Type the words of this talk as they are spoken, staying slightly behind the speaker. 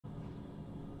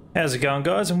How's it going,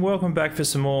 guys, and welcome back for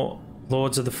some more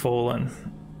Lords of the Fallen.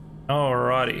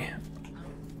 Alrighty.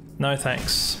 No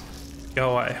thanks.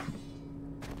 Go away.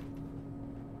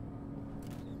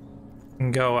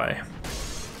 And go away.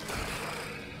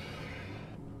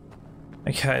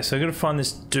 Okay, so I gotta find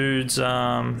this dude's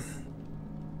oh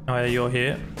yeah, you're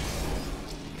here.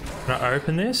 Can I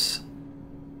open this?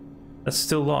 That's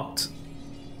still locked.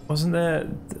 Wasn't there...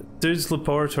 Dude's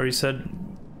laboratory said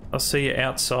I'll see you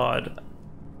outside.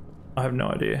 I have no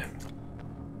idea.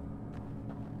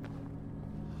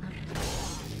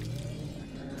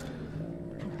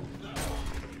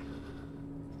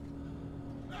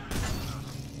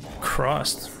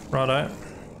 Christ. Righto.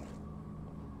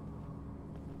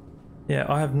 Yeah,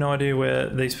 I have no idea where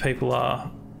these people are.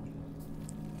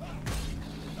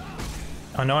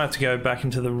 I know I have to go back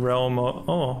into the realm of...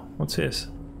 Oh, what's this?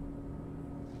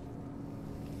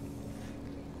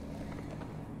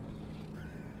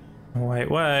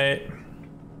 Wait.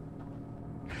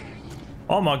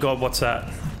 Oh my god, what's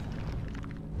that?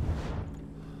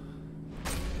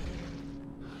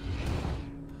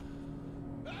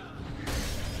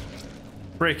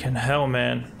 Freaking hell,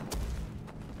 man.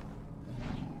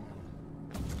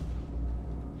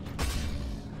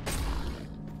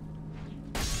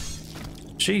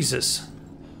 Jesus.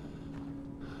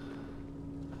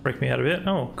 Break me out a bit.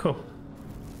 Oh, cool.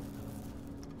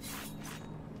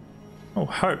 Oh,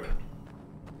 hope.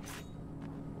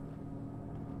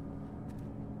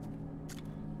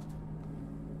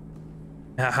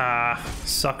 Haha,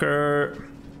 sucker.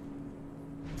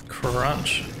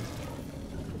 Crunch.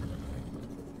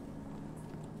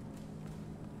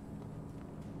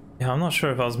 Yeah, I'm not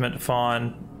sure if I was meant to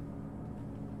find...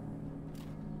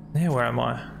 Yeah, where am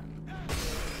I?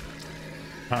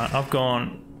 Alright, I've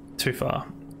gone too far.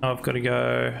 I've got to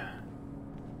go...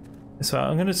 So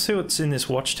I'm going to see what's in this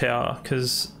watchtower,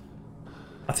 because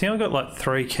I think I've got like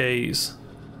 3 keys.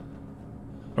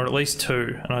 Or at least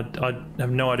 2, and I have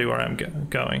no idea where I'm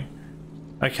going.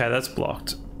 Okay, that's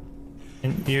blocked.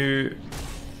 And you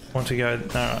want to go...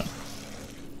 Alright.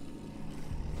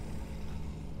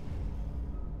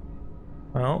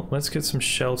 Well, let's get some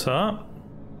shelter.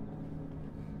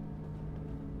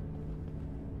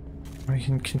 We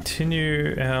can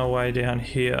continue our way down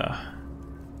here.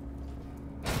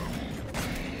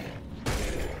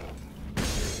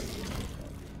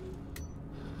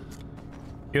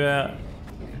 You out.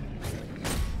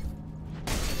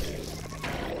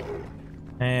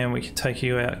 And we can take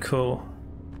you out, cool.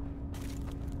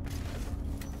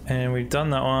 And we've done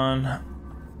that one.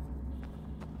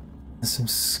 There's some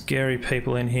scary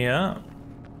people in here.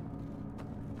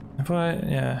 Have I?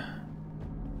 Yeah.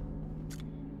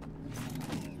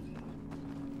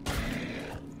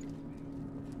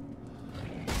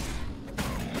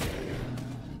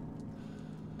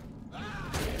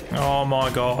 Oh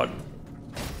my god.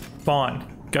 Fine.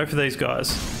 Go for these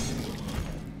guys.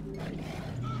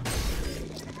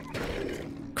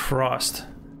 Christ.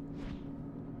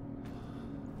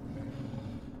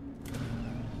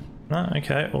 No,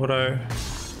 okay, auto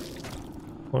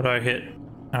hit.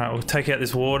 Alright, we'll take out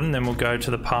this warden, then we'll go to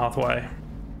the pathway.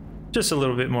 Just a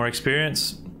little bit more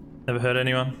experience. Never hurt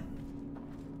anyone.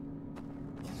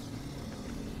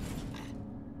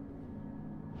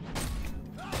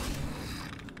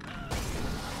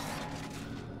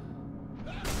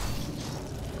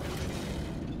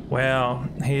 Wow,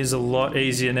 he is a lot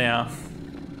easier now.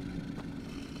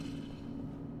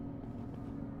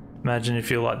 Imagine if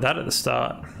you're like that at the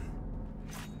start.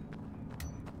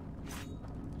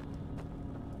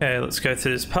 Okay, let's go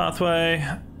through this pathway.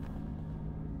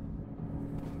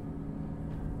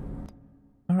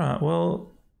 Alright,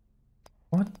 well,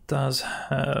 what does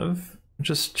have... I'm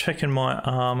just checking my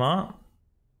armor.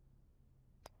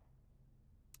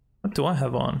 What do I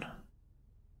have on?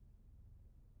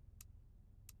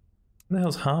 What the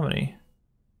hell's Harmony?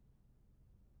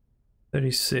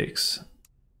 36.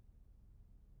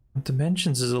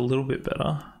 Dimensions is a little bit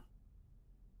better.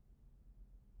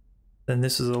 Then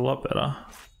this is a lot better.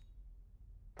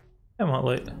 I might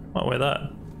wear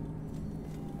that.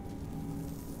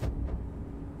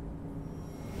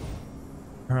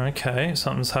 Okay,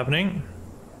 something's happening.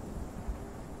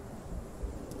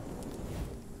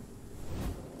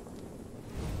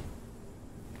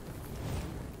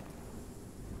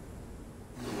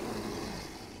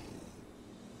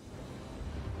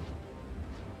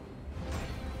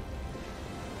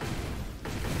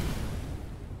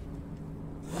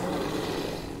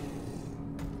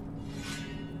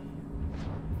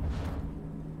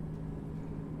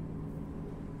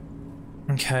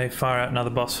 Okay, far out, another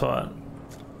boss fight.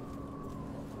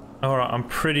 Alright, I'm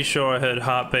pretty sure I heard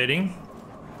heart beating.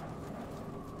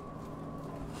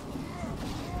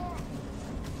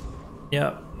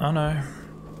 Yep, I know.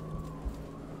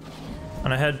 I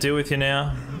know how to deal with you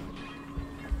now.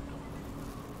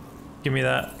 Give me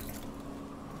that.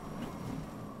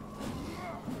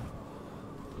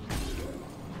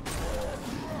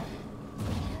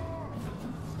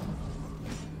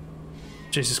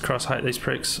 Jesus Christ, I hate these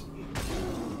pricks.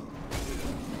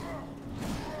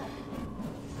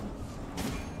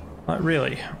 Like,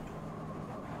 really?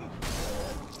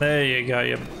 There you go,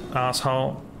 you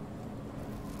asshole.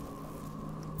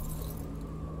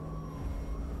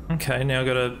 Okay, now I've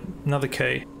got another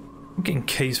key. I'm getting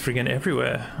keys friggin'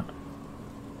 everywhere.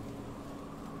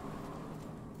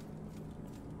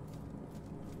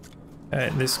 Okay,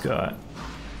 this guy.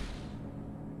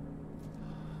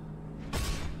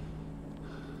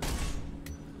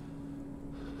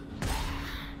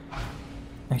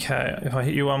 Okay, if I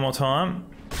hit you one more time,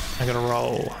 I gotta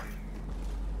roll.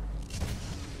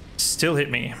 Still hit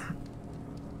me.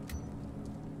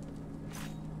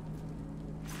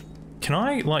 Can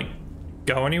I, like,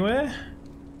 go anywhere?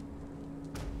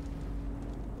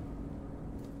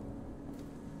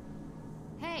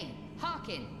 Hey,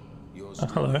 Harkyn! Oh,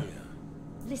 hello.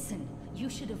 Listen, you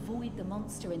should avoid the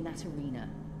monster in that arena.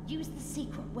 Use the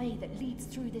secret way that leads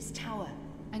through this tower.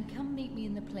 And come meet me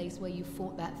in the place where you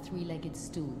fought that three-legged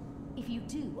stool. If you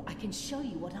do, I can show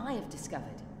you what I have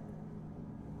discovered.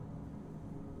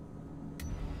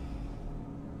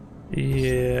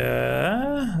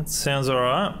 Yeah, that sounds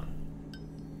alright.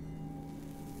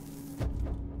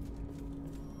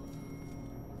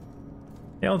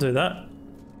 Yeah, I'll do that.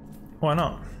 Why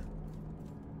not?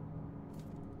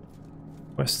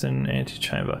 Western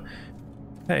antechamber.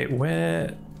 Hey,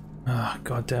 where... Oh,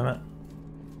 god damn it.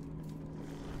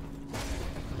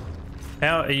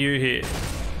 How are you here?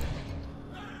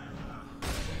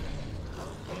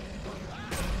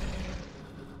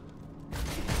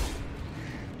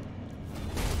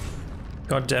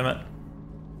 God damn it.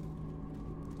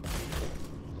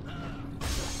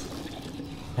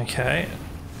 Okay.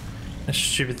 That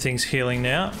stupid thing's healing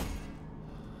now.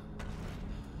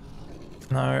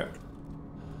 No.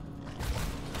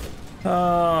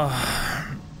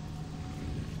 Oh.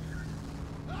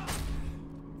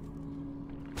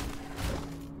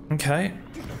 Okay.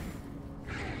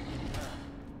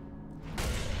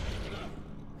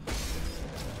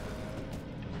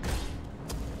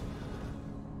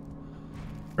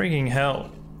 Freaking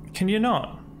hell. Can you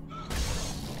not?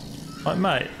 Like,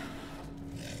 mate.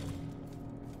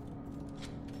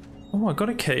 Oh, I got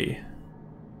a key.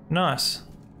 Nice.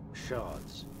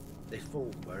 Shards. They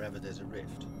form wherever there's a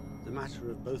rift. The matter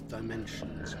of both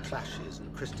dimensions clashes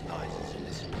and crystallizes in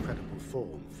this incredible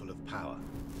form full of power.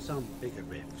 Some bigger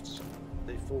rifts.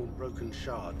 They form broken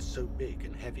shards so big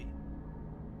and heavy.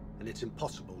 And it's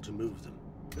impossible to move them.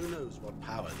 Who knows what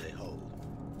power they hold?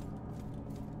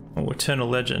 Oh, Eternal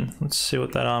Legend. Let's see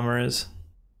what that armor is.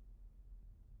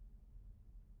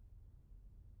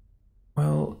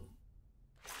 Well,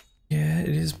 yeah, it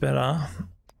is better.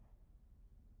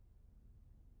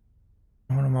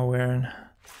 What am I wearing?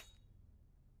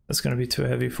 That's going to be too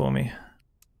heavy for me.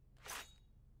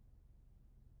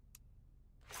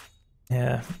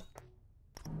 Yeah.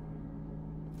 I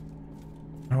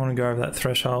don't want to go over that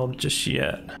threshold just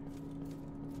yet.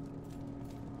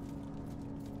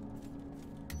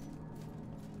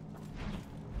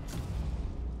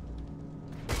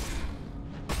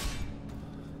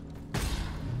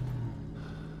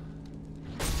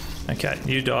 Okay,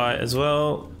 you die as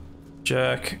well,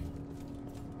 jerk.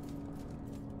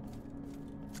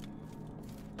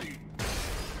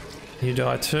 You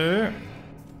die too.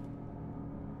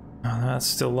 Oh, that's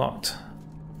still locked.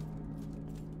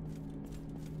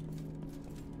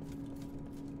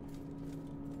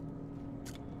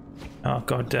 Oh,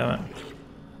 god damn it.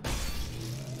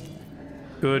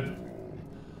 Good.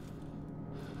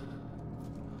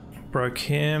 Broke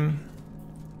him.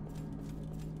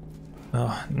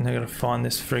 Oh, and I gotta find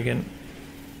this friggin'...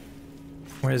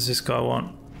 Where does this guy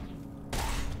want?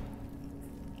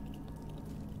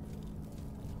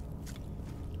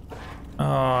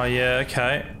 Oh, yeah,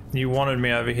 okay. You wanted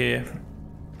me over here.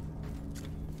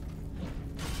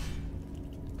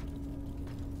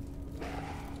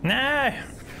 No!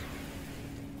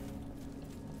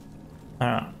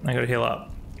 Alright, I gotta heal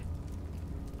up.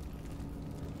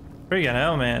 Friggin'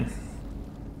 hell, man.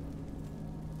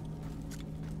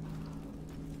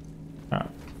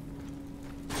 Alright.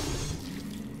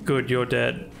 Good, you're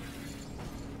dead.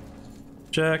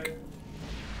 Jerk.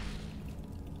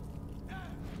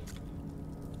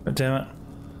 God damn it.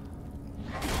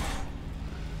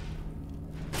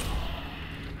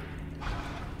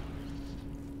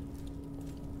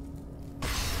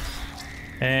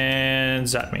 And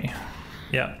zap me.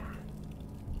 Yeah.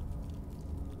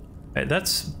 Okay,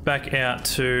 that's back out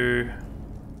to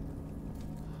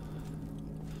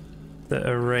the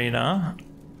arena.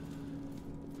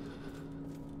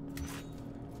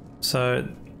 So,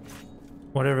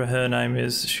 whatever her name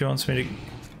is, she wants me to...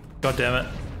 God damn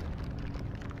it.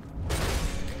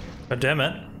 God damn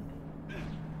it.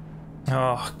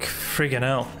 Oh, friggin'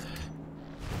 hell.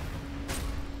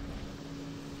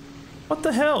 What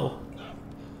the hell?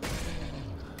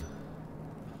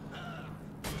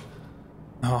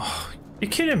 Oh,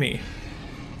 you're kidding me.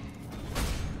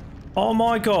 Oh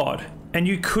my god. And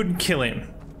you couldn't kill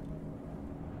him.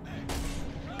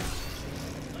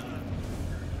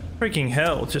 Freaking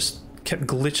hell, just kept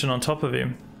glitching on top of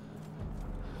him.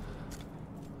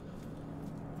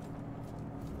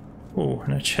 Oh,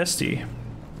 and a chesty.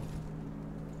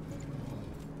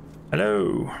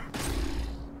 Hello.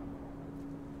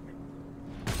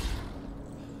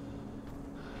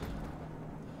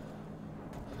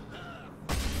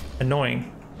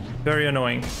 Annoying. Very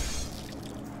annoying.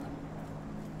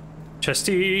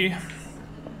 Chesty.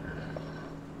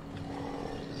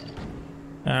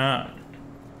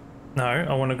 No,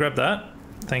 I want to grab that.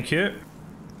 Thank you.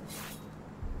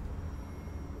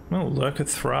 Oh, lurker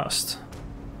thrust.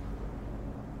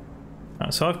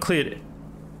 So I've cleared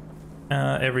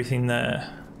everything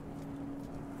there.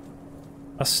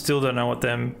 I still don't know what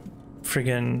them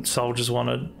friggin' soldiers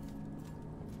wanted.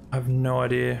 I have no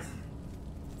idea.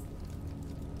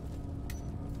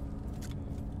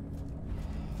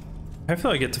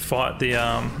 Hopefully I get to fight the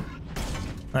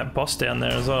that boss down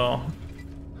there as well.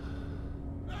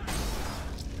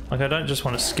 Like, I don't just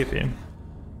want to skip him.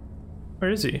 Where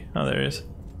is he? Oh, there he is.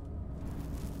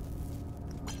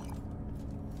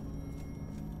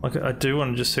 Like, I do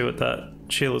want to just see what that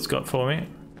Sheila's got for me.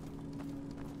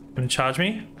 Gonna charge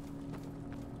me?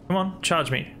 Come on, charge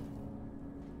me.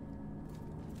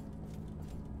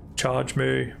 Charge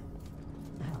me.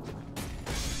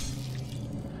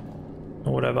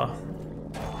 Or whatever.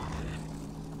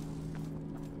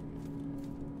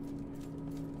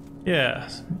 Yeah,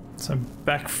 so I'm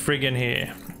back friggin'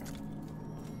 here.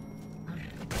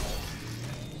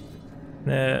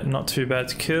 They're not too bad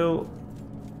to kill.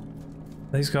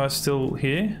 These guys still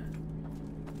here?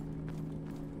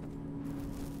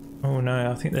 Oh no,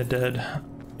 I think they're dead.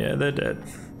 Yeah, they're dead.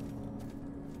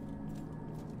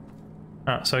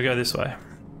 Alright, so I go this way.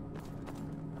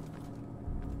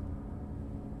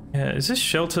 Yeah, is this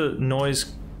shelter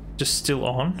noise just still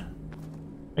on?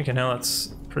 Okay, now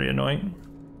that's pretty annoying.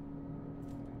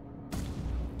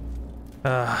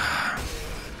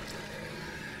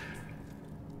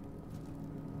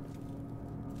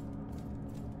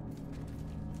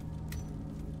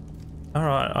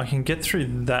 Alright, I can get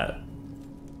through that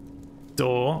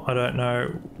door. I don't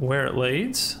know where it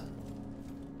leads.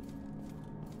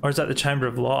 Or is that the Chamber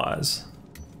of Lies?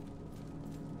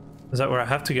 Is that where I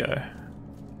have to go?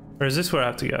 Or is this where I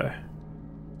have to go?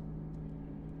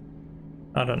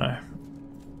 I don't know.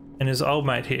 And is old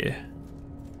mate here?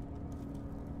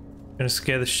 Gonna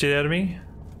scare the shit out of me?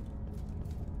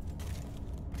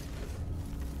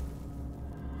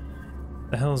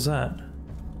 The hell is that?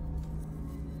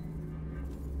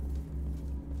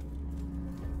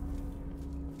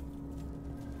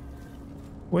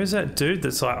 Where's that dude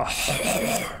that's like...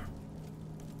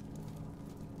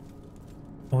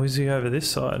 Or is he over this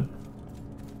side?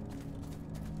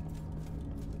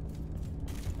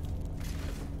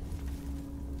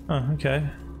 Oh, okay.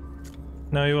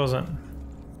 No, he wasn't.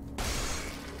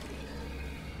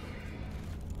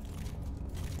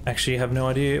 Actually, I have no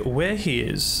idea where he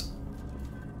is.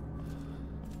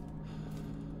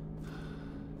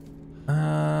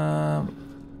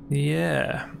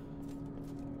 Yeah.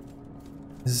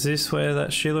 Is this where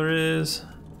that Sheila is?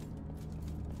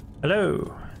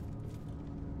 Hello.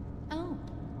 Oh,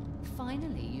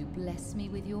 finally you bless me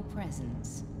with your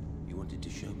presence. You wanted to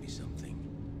show me something?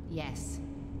 Yes.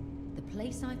 The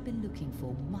place I've been looking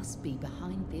for must be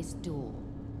behind this door.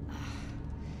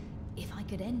 If I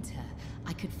could enter,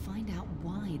 I could find out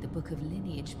why the Book of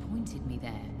Lineage pointed me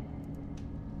there.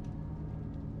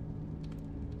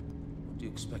 What do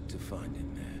you expect to find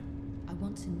in there? I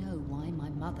want to know why my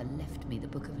mother left me the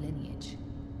Book of Lineage.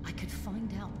 I could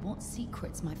find out what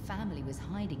secrets my family was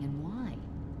hiding and why.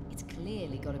 It's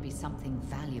clearly got to be something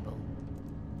valuable.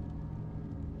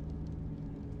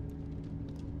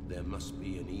 There must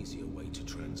be an easier way to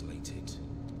translate it.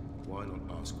 Why not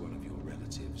ask one of your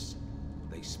relatives?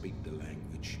 They speak the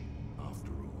language, after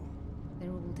all.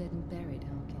 They're all dead and buried,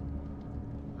 Harkyn.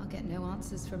 I'll get no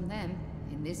answers from them,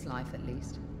 in this life at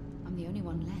least. I'm the only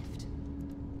one left.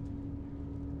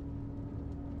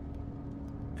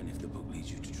 And if the book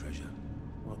leads you to treasure?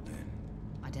 What then?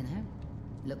 I don't know.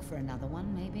 Look for another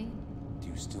one, maybe? Do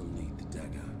you still need the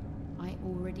dagger? I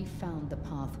already found the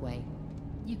pathway.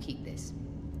 You keep this.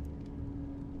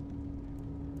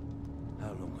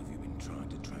 How long have you been trying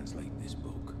to translate this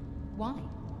book? Why?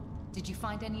 Did you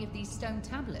find any of these stone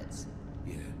tablets?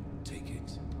 Yeah, take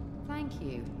it. Thank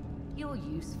you. You're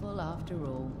useful after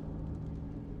all.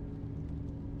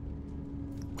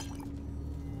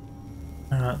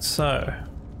 Alright, so...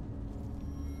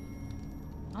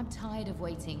 I'm tired of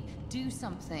waiting. Do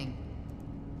something.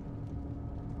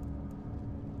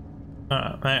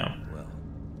 Alright, hang on. Well,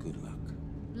 good luck.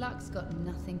 Luck's got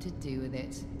nothing to do with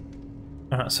it.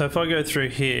 Alright, so if I go through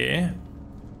here,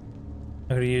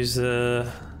 I'm gonna use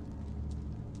the...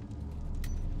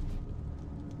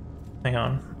 Hang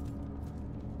on.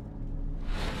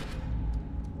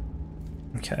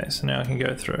 Okay, so now I can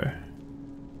go through.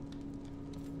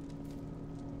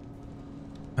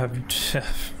 I've...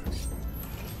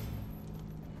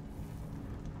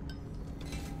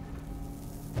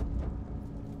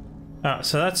 Alright,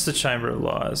 so that's the Chamber of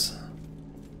Lies.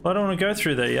 Well, I don't want to go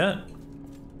through there yet.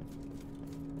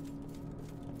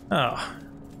 Oh.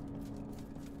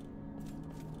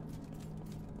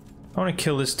 I want to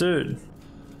kill this dude.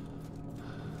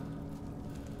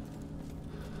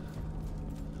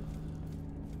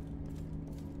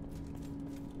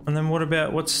 And then what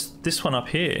about, what's this one up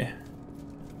here?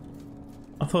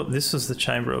 I thought this was the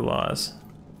Chamber of Lies.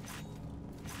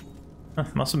 Huh,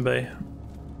 mustn't be.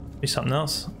 Be something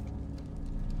else.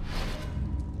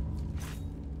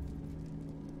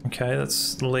 Okay,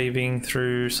 that's leaving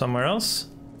through somewhere else.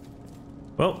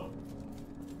 Well,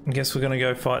 I guess we're gonna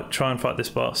go try and fight this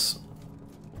boss.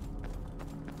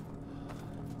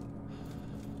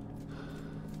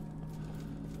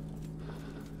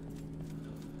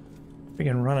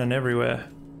 Freaking running everywhere.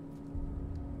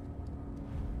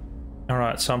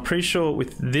 Alright, so I'm pretty sure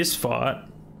with this fight,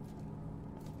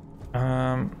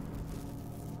 I've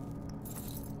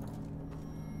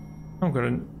got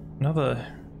another,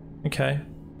 okay.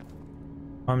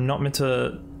 I'm not meant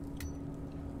to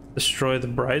destroy the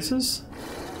braziers?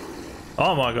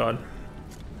 Oh my god.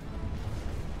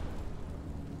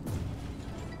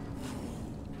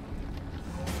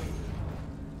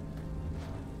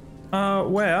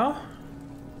 Wow.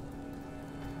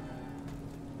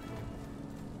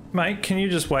 Mate, can you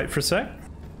just wait for a sec?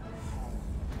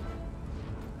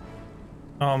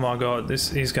 Oh my god,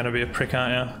 this is going to be a prick,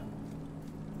 aren't you?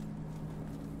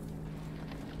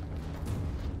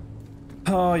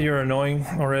 Oh, you're annoying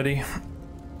already.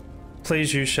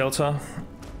 Please use shelter.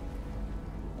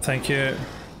 Thank you.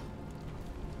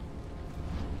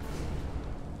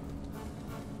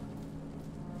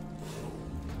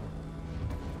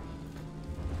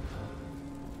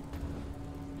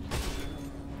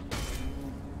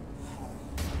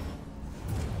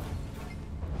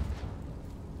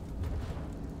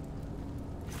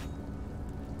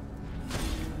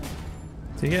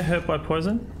 Did you get hurt by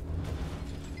poison?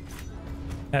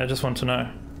 Yeah, I just want to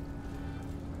know.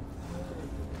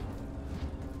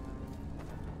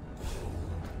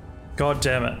 God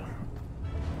damn it.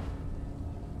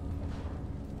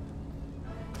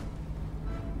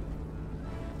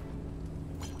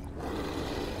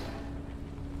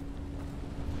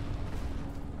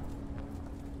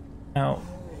 Ow.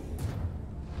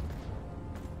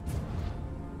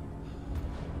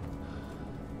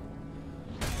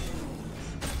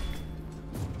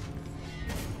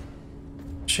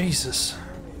 Jesus.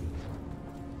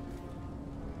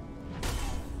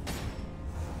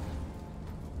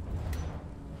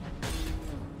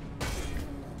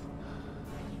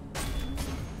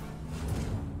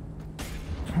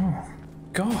 Oh,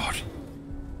 God.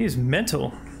 He's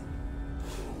mental.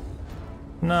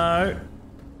 No.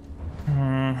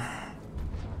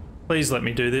 Please let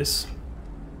me do this.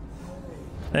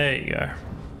 There you go.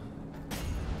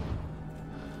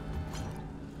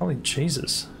 Holy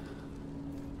Jesus.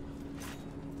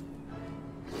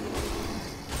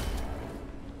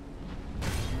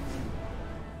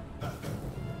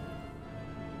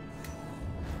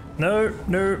 No,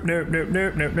 no, no, no,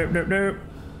 no, no, no, no, no.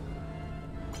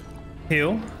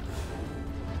 Heal.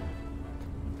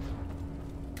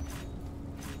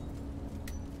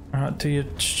 Alright, do your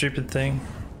stupid thing.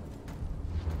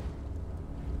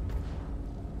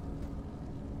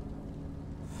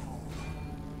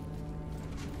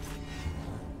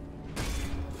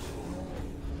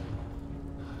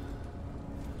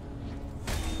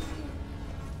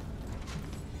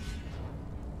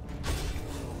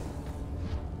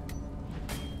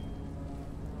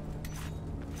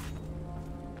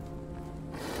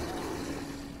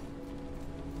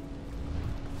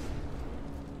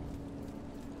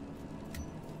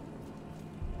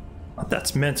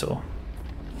 That's mental.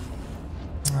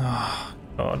 Oh,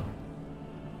 God.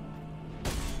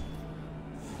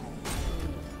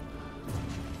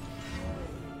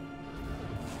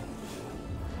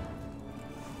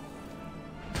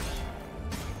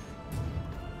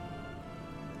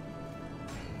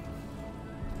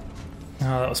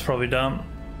 Oh, that was probably dumb.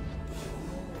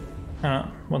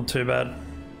 Wasn't too bad.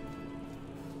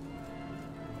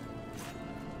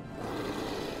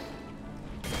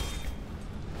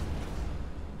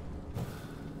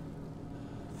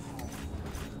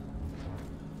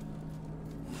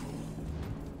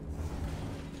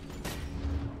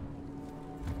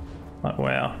 Like,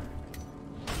 wow.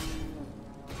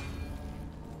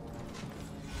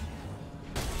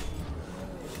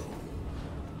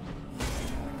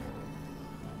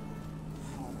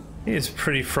 He is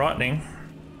pretty frightening.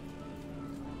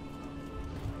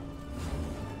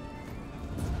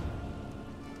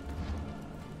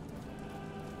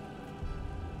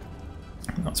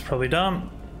 That's probably dumb.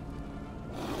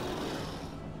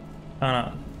 Oh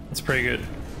no, that's pretty good.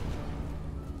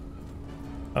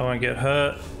 I won't get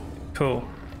hurt. Cool.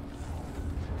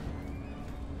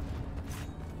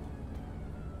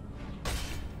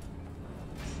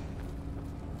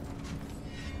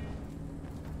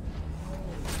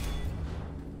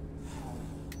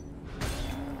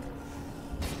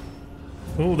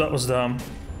 Oh, that was dumb.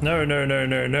 No, no, no,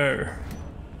 no, no.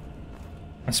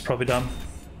 That's probably dumb.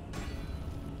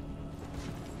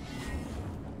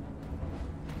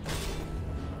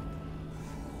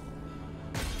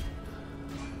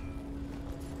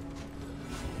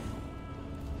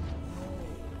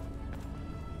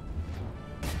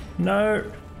 No.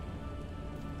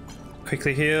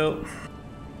 Quickly heal.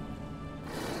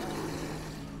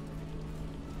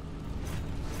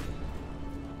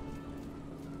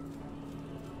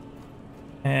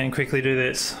 And quickly do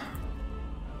this.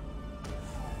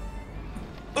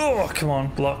 Oh, come on,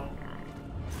 block.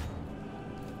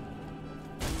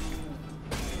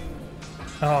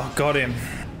 Oh, got him.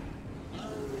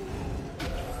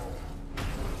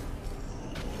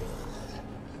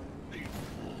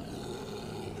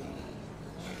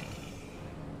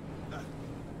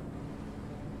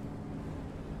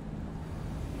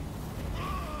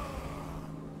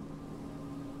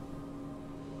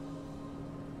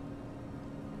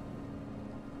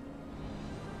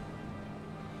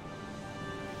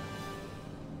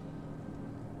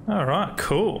 Alright,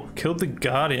 cool. Killed the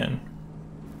Guardian.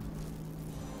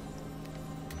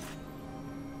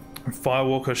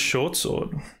 Firewalker short sword.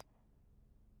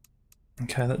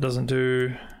 Okay, that doesn't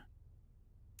do...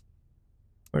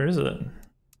 Where is it?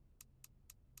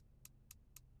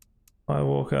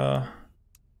 Firewalker...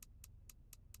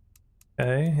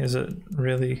 Okay, is it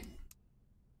really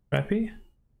crappy?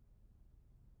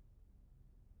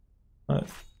 Oh,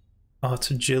 it's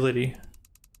agility.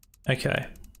 Okay.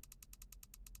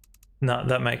 No,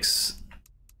 that makes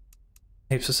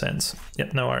heaps of sense.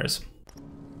 Yep, no worries.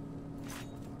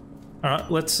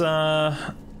 Alright, let's where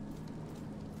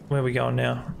are we going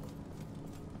now?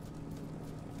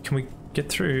 Can we get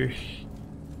through?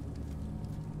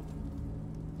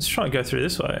 Let's try and go through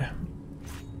this way.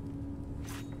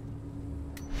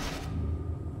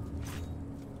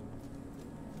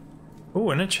 Oh,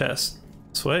 and a chest.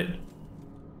 Sweet.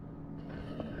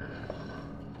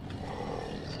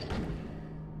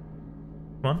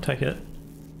 Come on, take it.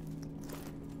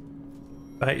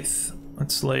 Faith.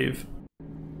 Let's leave.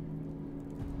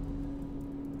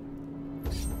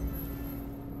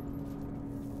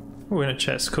 Oh, in a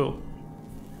chest. Cool.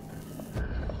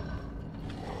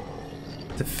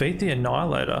 Defeat the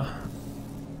Annihilator.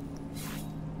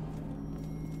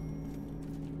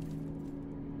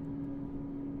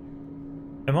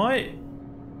 Am I...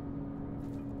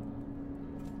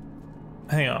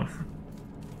 Hang on.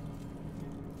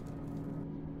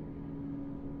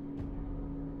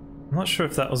 I'm not sure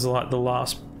if that was like the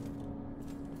last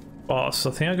boss.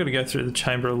 I think I got to go through the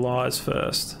Chamber of Lies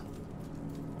first.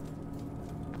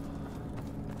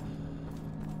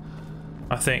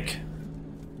 I think.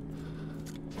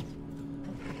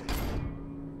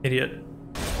 Idiot.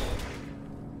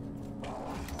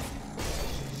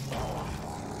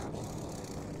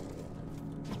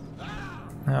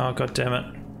 Oh, god damn it.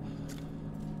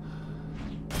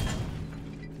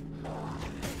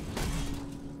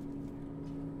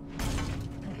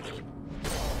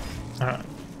 Alright.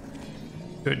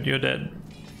 Good, you're dead.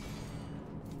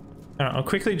 Alright, I'll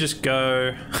quickly just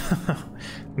go...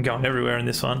 I'm going everywhere in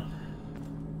this one.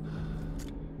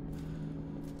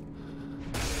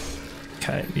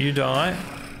 Okay, you die,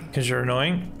 because you're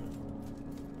annoying.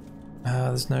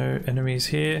 There's no enemies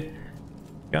here.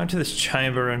 Go into this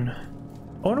chamber and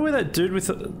I wonder where that dude with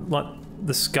like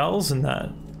the skulls and that.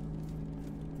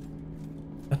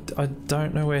 I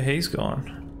don't know where he's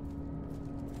gone.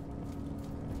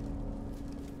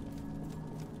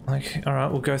 Like,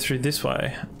 alright, we'll go through this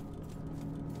way.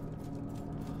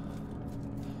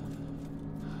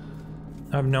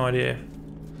 I have no idea.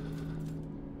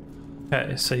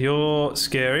 Okay, so you're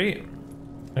scary.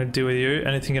 I'm gonna deal with you.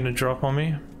 Anything gonna drop on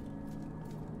me?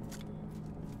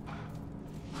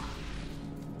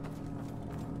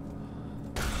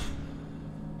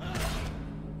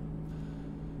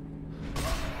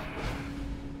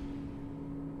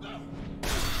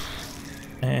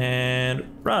 And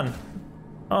run.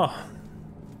 Oh,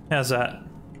 how's that?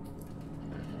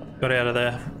 Got out of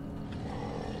there.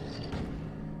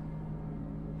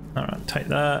 Alright, take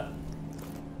that.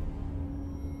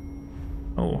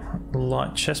 Oh,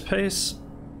 light chest piece.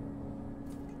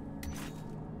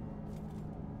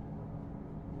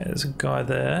 There's a guy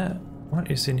there.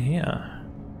 What is in here?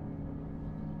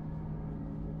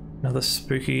 Another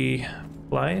spooky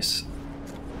place.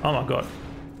 Oh my god.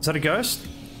 Is that a ghost?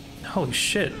 Holy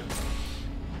shit.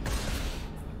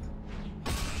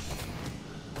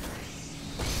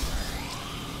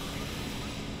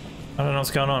 I don't know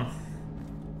what's going on.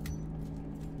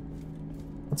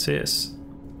 What's this?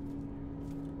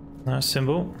 No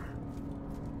symbol.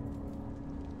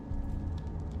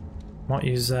 Might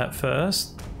use that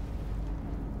first.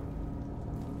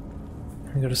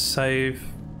 We got a save.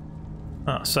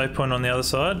 Oh, save point on the other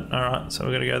side. Alright, so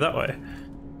we're gonna go that way.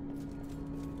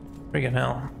 Friggin'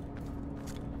 hell.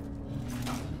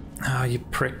 Ah, oh, you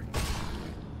prick.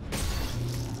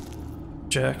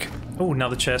 Jerk. Oh,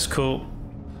 another chest, cool.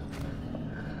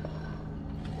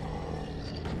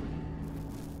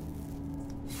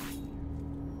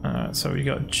 Alright, so we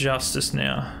got justice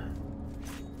now.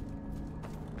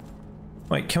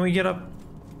 Wait, can we get up?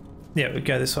 Yeah, we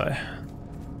go this way.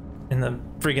 In the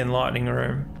friggin' lightning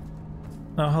room.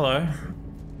 Oh, hello.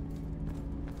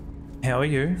 How are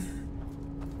you?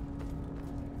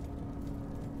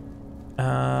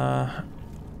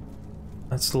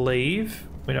 Let's leave.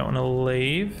 We don't want to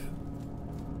leave.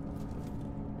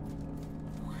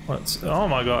 What's... Oh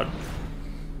my god.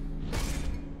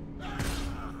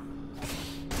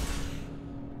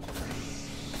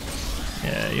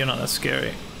 Yeah, you're not that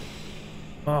scary.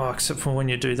 Oh, except for when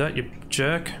you do that, you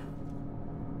jerk.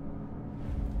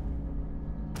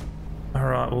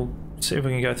 Alright, we'll see if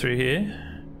we can go through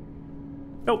here.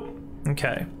 Oh,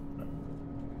 okay.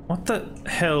 What the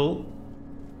hell?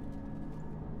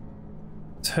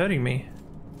 It's hurting me.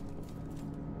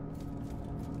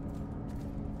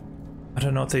 I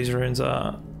don't know what these runes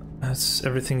are.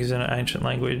 Everything is in an ancient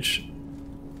language.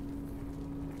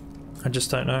 I just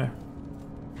don't know.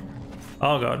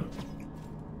 Oh god.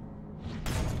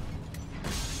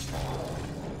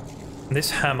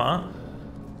 This hammer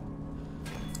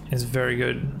is very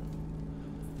good.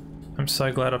 I'm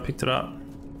so glad I picked it up.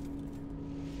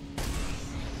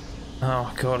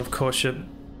 Oh god, of course you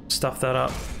stuffed that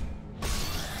up.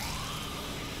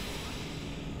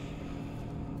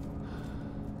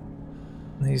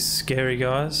 These scary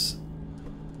guys.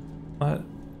 What?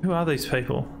 Who are these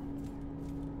people?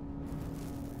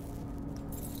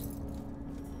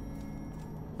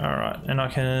 Alright, and I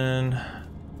can...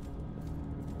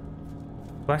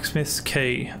 Blacksmith's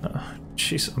key.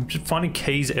 Jeez, I'm just finding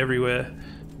keys everywhere.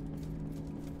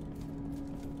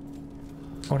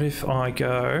 What if I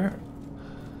go...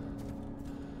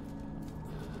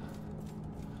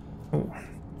 Ooh.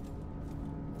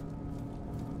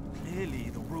 Clearly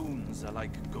the runes are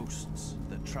like ghosts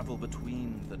that travel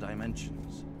between the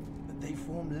dimensions. They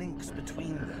form links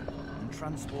between them and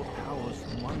transport powers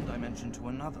from one dimension to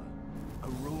another. A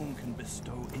rune can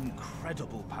bestow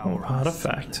incredible power on the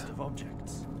simplest of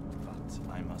objects,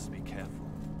 but I must be careful.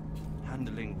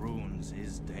 Handling runes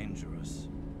is dangerous.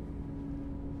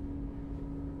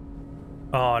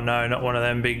 Oh no, not one of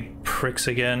them big pricks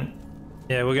again.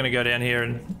 Yeah, we're gonna go down here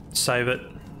and save it.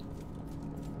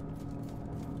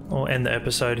 Or end the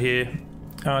episode here.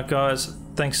 Alright guys,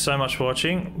 thanks so much for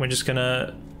watching. We're just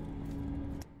gonna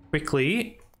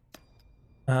quickly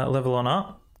level on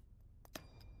up.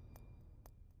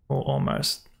 Or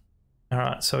almost.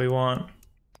 Alright, so we want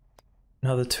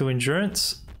another 2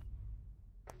 endurance.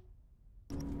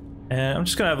 And I'm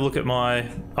just gonna have a look at my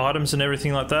items and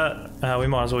everything like that. We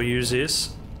might as well use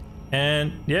this.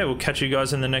 And yeah, we'll catch you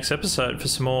guys in the next episode for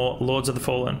some more Lords of the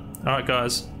Fallen. Alright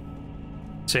guys,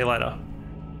 see you later.